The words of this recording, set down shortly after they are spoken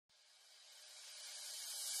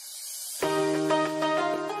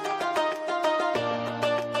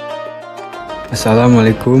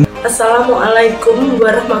Assalamualaikum. Assalamualaikum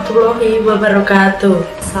warahmatullahi wabarakatuh.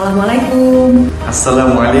 Assalamualaikum.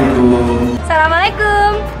 Assalamualaikum. Assalamualaikum.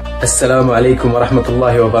 Assalamualaikum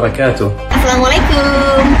warahmatullahi wabarakatuh.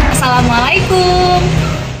 Assalamualaikum. Assalamualaikum.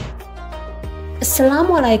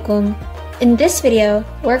 Assalamualaikum. In this video,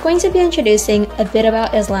 we're going to be introducing a bit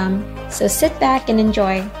about Islam, so sit back and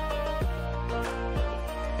enjoy.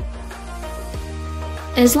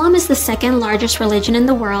 Islam is the second largest religion in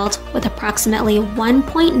the world with approximately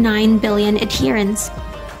 1.9 billion adherents.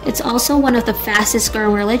 It's also one of the fastest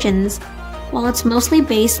growing religions. While it's mostly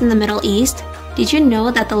based in the Middle East, did you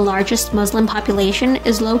know that the largest Muslim population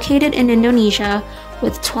is located in Indonesia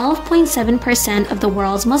with 12.7% of the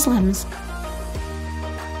world's Muslims?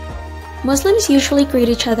 Muslims usually greet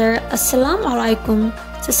each other Assalamu alaikum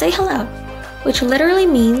to say hello, which literally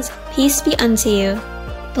means peace be unto you.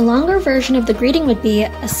 The longer version of the greeting would be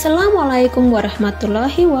Assalamu alaikum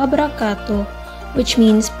warahmatullahi wabarakatuh, which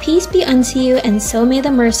means peace be unto you and so may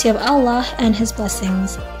the mercy of Allah and His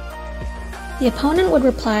blessings. The opponent would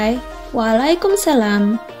reply Wa alaikum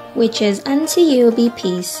salam, which is unto you be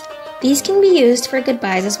peace. These can be used for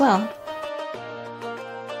goodbyes as well.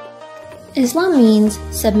 Islam means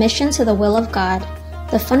submission to the will of God.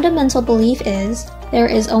 The fundamental belief is there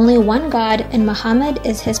is only one God and Muhammad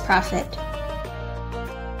is His prophet.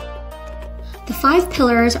 The 5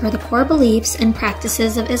 pillars are the core beliefs and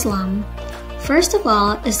practices of Islam. First of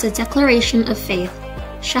all is the declaration of faith,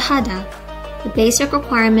 Shahada, the basic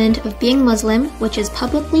requirement of being Muslim, which is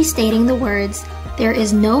publicly stating the words, there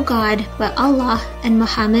is no God but Allah and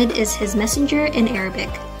Muhammad is His messenger in Arabic.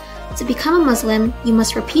 To become a Muslim, you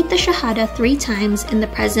must repeat the Shahada 3 times in the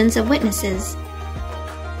presence of witnesses.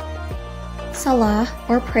 Salah,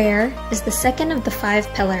 or prayer, is the second of the 5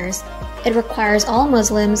 pillars. It requires all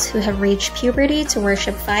Muslims who have reached puberty to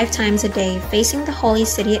worship 5 times a day facing the holy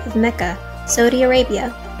city of Mecca, Saudi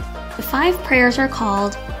Arabia. The 5 prayers are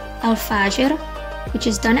called Al-Fajr, which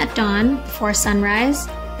is done at dawn before sunrise,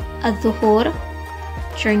 Al-Dhuhur,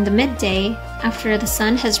 during the midday after the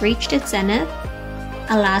sun has reached its zenith,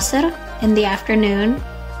 Al-Asr, in the afternoon,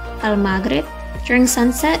 Al-Maghrib, during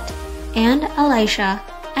sunset, and Al-Isha,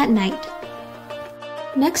 at night.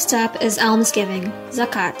 Next up is almsgiving,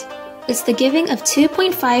 Zakat. It's the giving of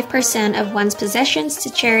 2.5% of one's possessions to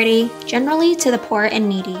charity, generally to the poor and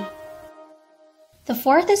needy. The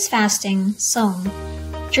 4th is fasting, Som.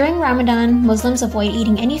 During Ramadan, Muslims avoid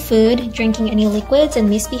eating any food, drinking any liquids, and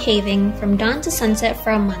misbehaving from dawn to sunset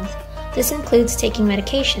for a month. This includes taking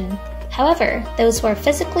medication. However, those who are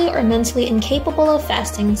physically or mentally incapable of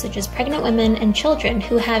fasting, such as pregnant women and children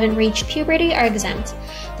who haven't reached puberty, are exempt.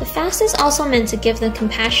 The fast is also meant to give them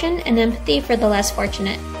compassion and empathy for the less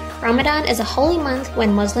fortunate. Ramadan is a holy month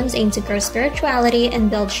when Muslims aim to grow spirituality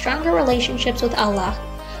and build stronger relationships with Allah.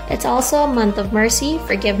 It's also a month of mercy,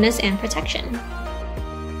 forgiveness, and protection.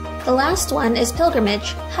 The last one is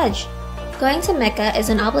pilgrimage, Hajj. Going to Mecca is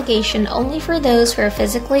an obligation only for those who are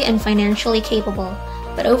physically and financially capable,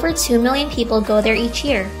 but over 2 million people go there each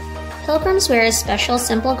year. Pilgrims wear special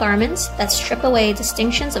simple garments that strip away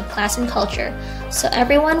distinctions of class and culture, so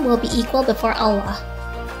everyone will be equal before Allah.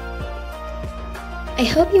 I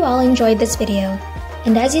hope you all enjoyed this video,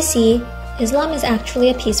 and as you see, Islam is actually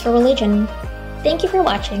a peaceful religion. Thank you for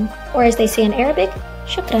watching, or as they say in Arabic,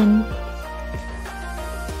 shukran.